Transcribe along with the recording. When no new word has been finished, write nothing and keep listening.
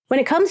When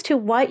it comes to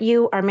what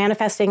you are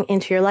manifesting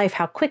into your life,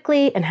 how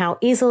quickly and how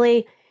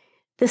easily,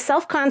 the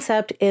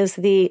self-concept is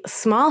the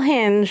small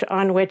hinge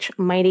on which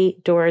mighty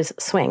doors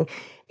swing.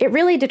 It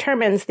really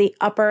determines the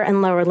upper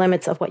and lower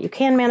limits of what you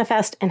can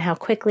manifest and how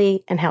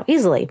quickly and how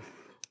easily.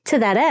 To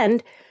that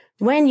end,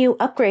 when you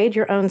upgrade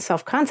your own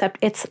self-concept,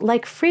 it's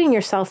like freeing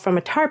yourself from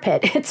a tar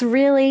pit. It's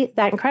really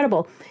that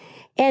incredible.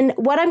 And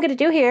what I'm going to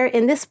do here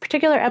in this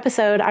particular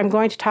episode, I'm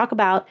going to talk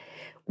about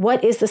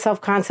what is the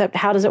self-concept,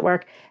 how does it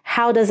work,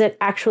 how does it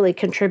actually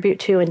contribute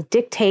to and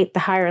dictate the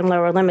higher and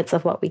lower limits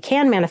of what we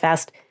can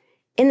manifest.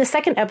 In the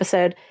second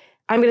episode,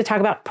 I'm going to talk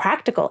about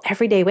practical,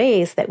 everyday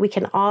ways that we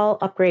can all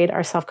upgrade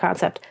our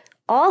self-concept,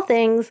 all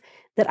things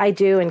that I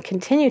do and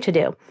continue to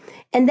do.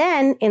 And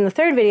then in the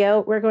third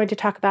video, we're going to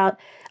talk about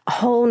a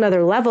whole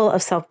nother level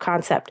of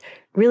self-concept,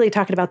 really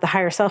talking about the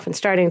higher self and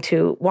starting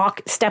to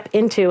step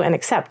into and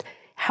accept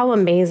how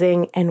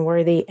amazing and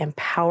worthy and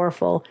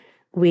powerful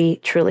we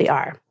truly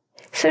are.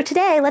 So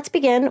today, let's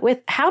begin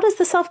with how does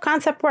the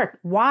self-concept work?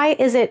 Why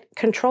is it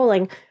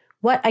controlling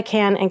what I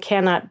can and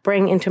cannot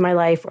bring into my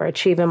life or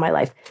achieve in my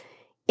life?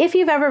 If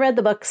you've ever read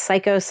the book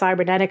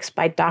Psycho-Cybernetics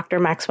by Dr.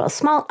 Maxwell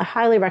Smalt, I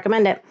highly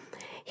recommend it.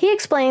 He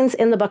explains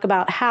in the book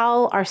about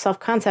how our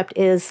self-concept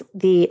is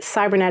the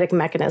cybernetic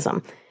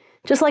mechanism.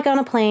 Just like on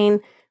a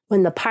plane,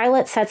 when the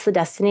pilot sets the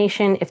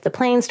destination, if the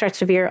plane starts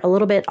to veer a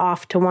little bit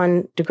off to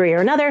one degree or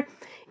another,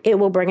 it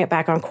will bring it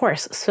back on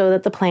course so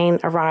that the plane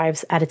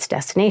arrives at its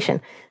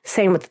destination.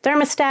 Same with the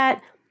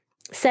thermostat.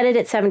 Set it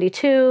at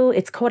 72.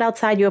 It's cold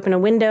outside. You open a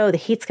window. The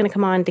heat's going to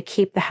come on to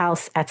keep the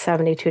house at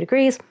 72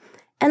 degrees.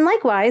 And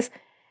likewise,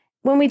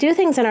 when we do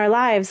things in our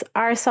lives,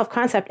 our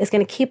self-concept is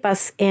going to keep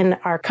us in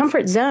our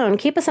comfort zone,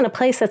 keep us in a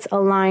place that's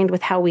aligned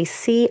with how we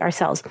see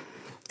ourselves.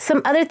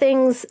 Some other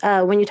things,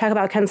 when you talk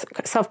about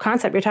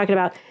self-concept, you're talking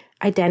about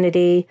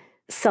identity,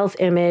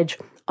 self-image,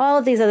 all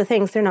of these other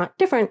things. They're not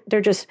different.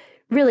 They're just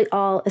really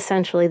all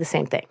essentially the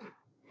same thing.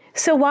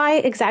 So why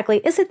exactly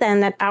is it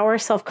then that our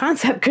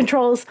self-concept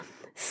controls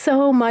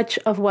so much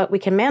of what we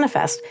can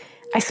manifest?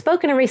 I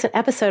spoke in a recent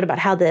episode about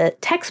how the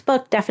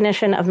textbook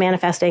definition of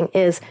manifesting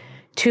is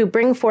to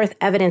bring forth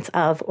evidence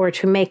of or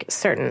to make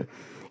certain.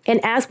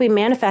 And as we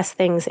manifest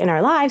things in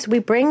our lives, we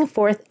bring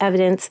forth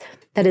evidence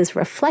that is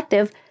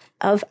reflective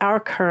of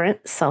our current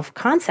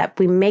self-concept.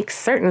 We make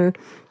certain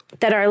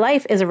that our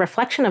life is a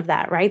reflection of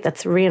that, right?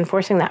 That's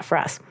reinforcing that for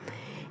us.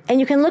 And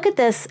you can look at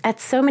this at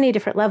so many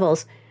different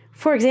levels.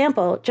 For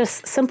example,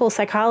 just simple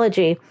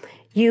psychology.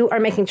 You are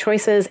making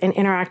choices and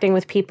interacting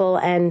with people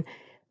and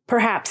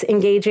perhaps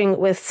engaging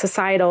with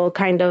societal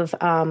kind of,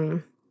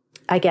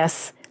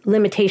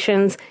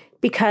 limitations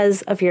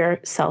because of your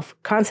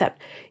self-concept.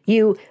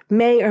 You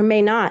may or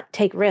may not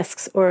take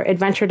risks or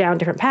adventure down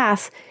different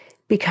paths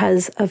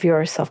because of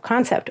your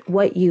self-concept,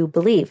 what you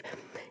believe.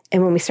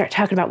 And when we start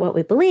talking about what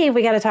we believe,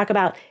 we got to talk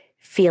about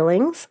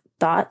feelings,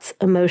 thoughts,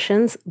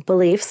 emotions,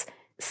 beliefs,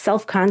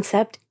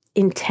 self-concept,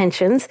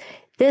 intentions.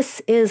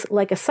 This is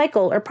like a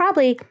cycle, or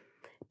probably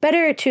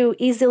better to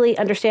easily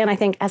understand, I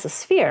think, as a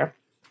sphere,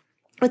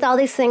 with all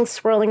these things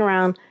swirling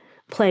around,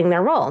 playing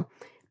their role.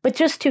 But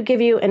just to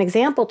give you an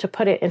example to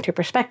put it into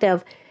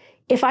perspective,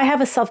 if I have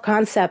a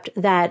self-concept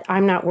that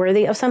I'm not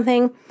worthy of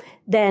something,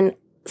 then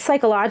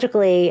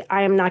psychologically,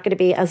 I am not going to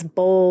be as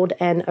bold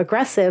and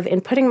aggressive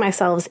in putting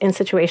myself in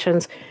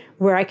situations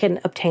where I can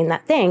obtain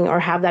that thing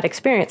or have that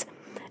experience.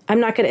 I'm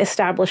not going to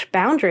establish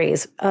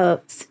boundaries to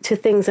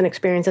things and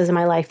experiences in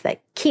my life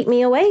that keep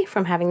me away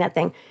from having that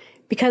thing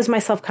because my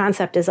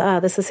self-concept is,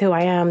 this is who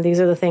I am. These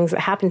are the things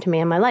that happen to me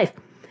in my life.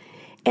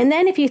 And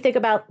then if you think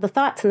about the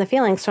thoughts and the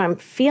feelings, so I'm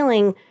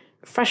feeling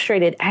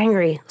frustrated,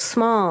 angry,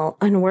 small,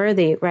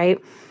 unworthy, right?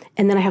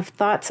 And then I have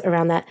thoughts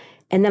around that.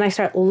 And then I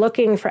start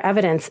looking for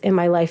evidence in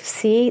my life.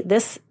 See,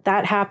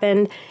 that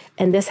happened,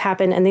 and this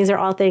happened. And these are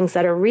all things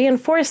that are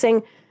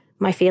reinforcing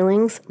my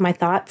feelings, my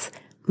thoughts,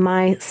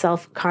 my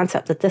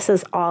self-concept, that this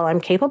is all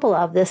I'm capable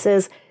of. This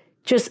is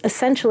just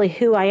essentially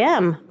who I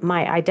am,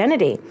 my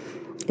identity.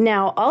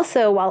 Now,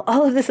 also, while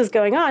all of this is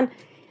going on,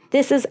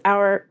 this is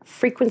our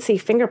frequency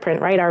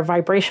fingerprint, right? Our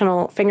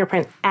vibrational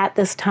fingerprint at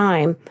this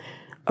time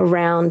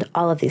around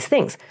all of these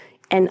things.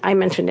 And I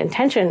mentioned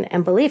intention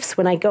and beliefs.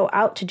 When I go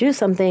out to do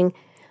something,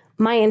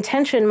 my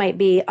intention might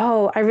be,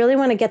 I really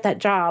want to get that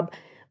job.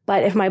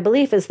 But if my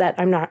belief is that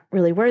I'm not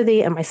really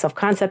worthy and my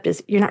self-concept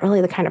is you're not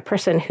really the kind of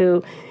person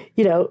who,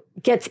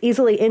 gets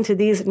easily into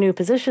these new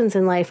positions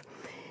in life,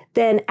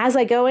 then as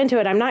I go into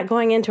it, I'm not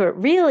going into it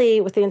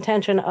really with the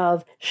intention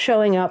of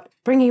showing up,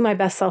 bringing my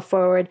best self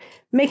forward,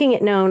 making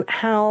it known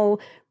how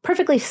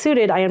perfectly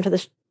suited I am to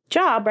this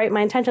job, right?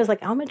 My intention is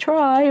like, I'm going to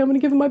try, I'm going to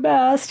give it my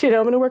best, I'm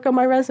going to work on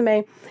my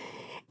resume.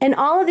 And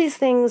all of these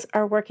things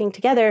are working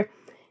together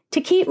to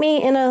keep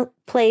me in a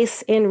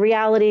place in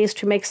realities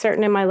to make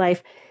certain in my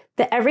life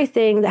that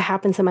everything that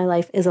happens in my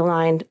life is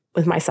aligned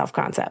with my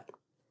self-concept.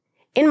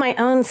 In my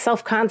own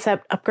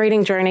self-concept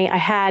upgrading journey,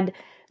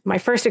 my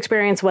first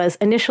experience was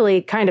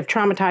initially kind of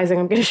traumatizing.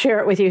 I'm going to share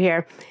it with you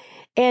here.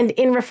 And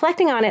in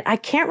reflecting on it, I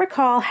can't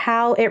recall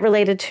how it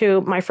related to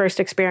my first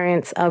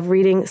experience of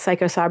reading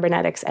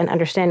Psycho-Cybernetics and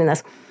understanding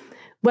this.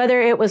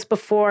 whether it was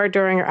before,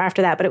 during, or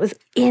after that, but it was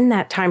in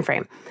that time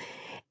frame.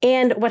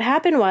 And what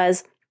happened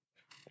was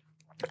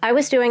I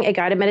was doing a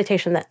guided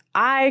meditation that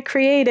I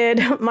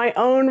created, my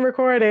own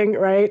recording,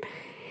 right?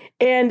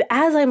 And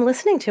as I'm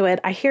listening to it,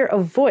 I hear a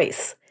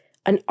voice,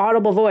 an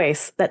audible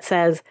voice that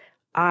says,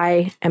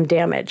 I am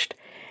damaged.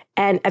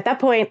 And at that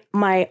point,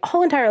 my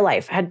whole entire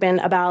life had been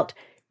about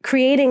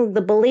creating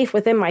the belief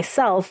within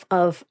myself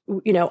of,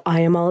 I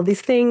am all of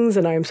these things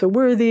and I am so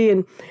worthy.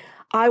 And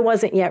I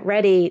wasn't yet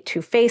ready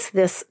to face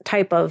this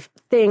type of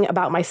thing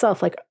about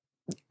myself, like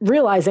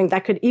realizing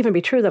that could even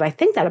be true that I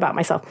think that about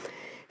myself.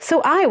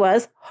 So I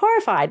was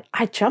horrified.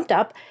 I jumped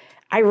up.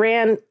 I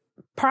ran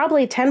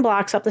probably 10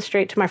 blocks up the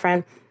street to my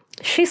friend.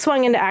 She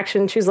swung into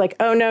action. She was like,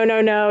 oh,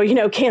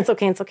 no, cancel,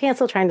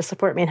 trying to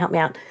support me and help me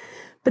out.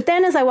 But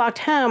then as I walked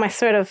home, I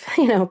sort of,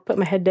 put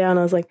my head down.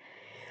 I was like,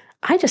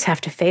 I just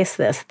have to face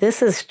this.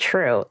 This is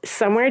true.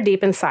 Somewhere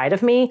deep inside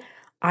of me,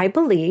 I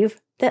believe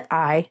that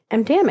I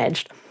am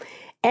damaged.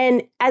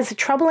 And as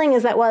troubling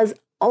as that was,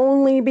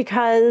 only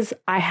because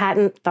I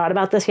hadn't thought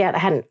about this yet, I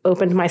hadn't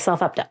opened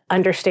myself up to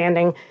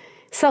understanding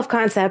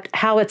self-concept,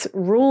 how it's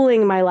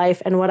ruling my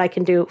life and what I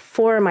can do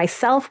for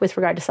myself with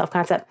regard to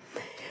self-concept.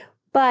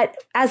 But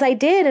as I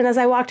did, and as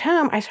I walked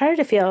home, I started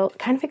to feel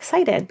kind of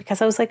excited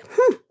because I was like,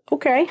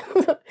 okay,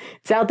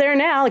 it's out there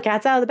now. The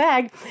cat's out of the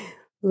bag.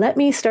 Let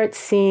me start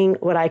seeing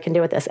what I can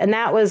do with this. And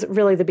that was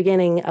really the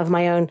beginning of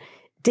my own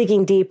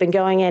digging deep and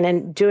going in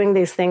and doing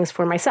these things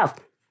for myself.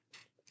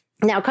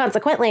 Now,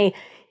 consequently,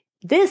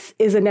 this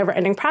is a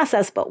never-ending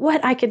process, but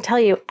what I can tell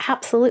you,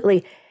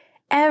 absolutely,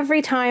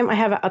 every time I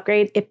have an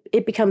upgrade,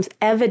 it becomes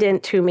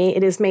evident to me.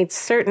 It is made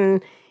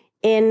certain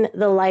in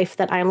the life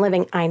that I'm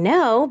living. I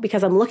know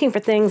because I'm looking for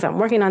things, I'm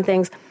working on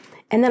things,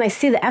 and then I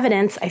see the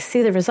evidence, I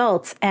see the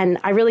results, and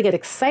I really get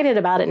excited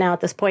about it now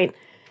at this point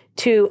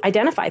to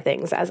identify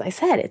things. As I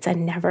said, it's a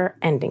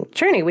never-ending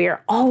journey. We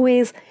are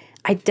always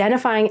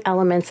identifying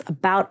elements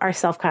about our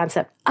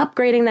self-concept,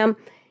 upgrading them,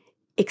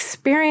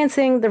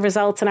 experiencing the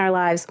results in our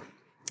lives.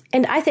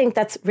 And I think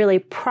that's really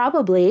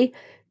probably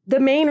the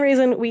main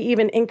reason we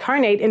even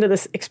incarnate into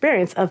this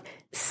experience of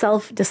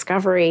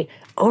self-discovery,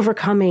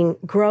 overcoming,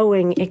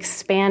 growing,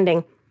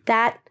 expanding,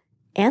 that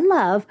and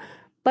love.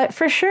 But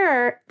for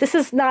sure, this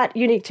is not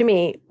unique to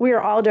me. We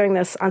are all doing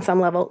this on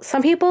some level.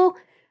 Some people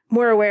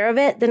more aware of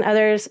it than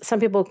others. Some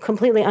people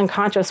completely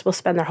unconscious will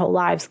spend their whole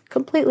lives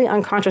completely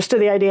unconscious to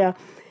the idea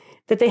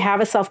that they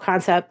have a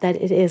self-concept, that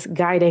it is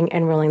guiding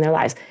and ruling their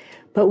lives.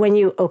 But when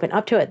you open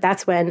up to it,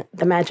 that's when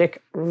the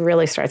magic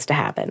really starts to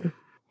happen.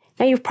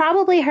 Now, you've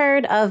probably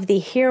heard of the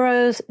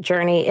hero's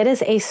journey. It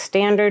is a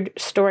standard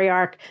story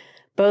arc,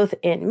 both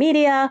in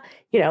media,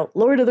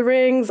 Lord of the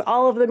Rings,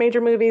 all of the major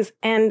movies,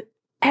 and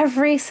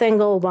every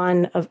single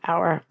one of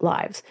our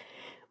lives.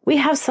 We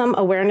have some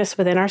awareness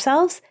within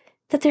ourselves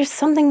that there's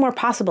something more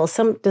possible,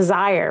 some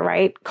desire,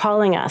 right,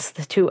 calling us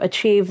to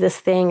achieve this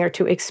thing or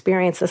to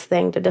experience this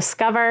thing, to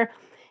discover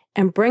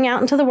and bring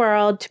out into the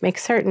world to make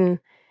certain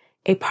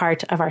a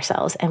part of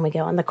ourselves. And we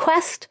go on the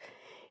quest.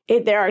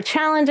 There are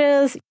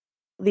challenges.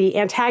 The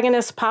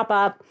antagonists pop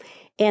up.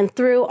 And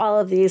through all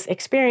of these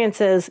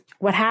experiences,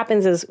 what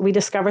happens is we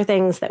discover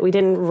things that we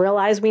didn't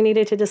realize we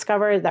needed to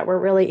discover, that were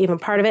really even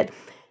part of it.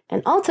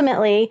 And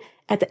ultimately,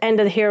 at the end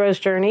of the hero's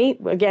journey,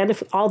 again,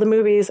 if all the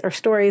movies or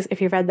stories,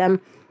 if you've read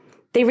them,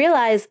 they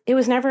realize it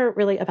was never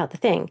really about the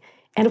thing.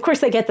 And of course,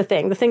 they get the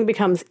thing. The thing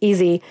becomes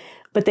easy,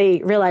 but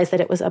they realize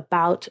that it was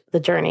about the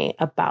journey,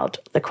 about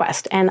the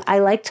quest. And I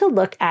like to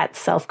look at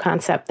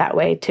self-concept that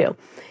way too.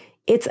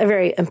 It's a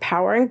very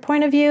empowering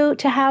point of view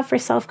to have for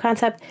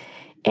self-concept.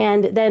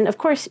 And then, of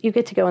course, you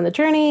get to go on the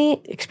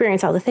journey,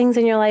 experience all the things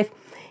in your life.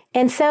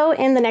 And so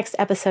in the next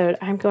episode,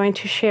 I'm going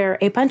to share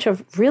a bunch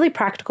of really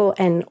practical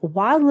and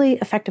wildly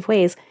effective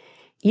ways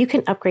you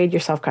can upgrade your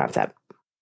self-concept.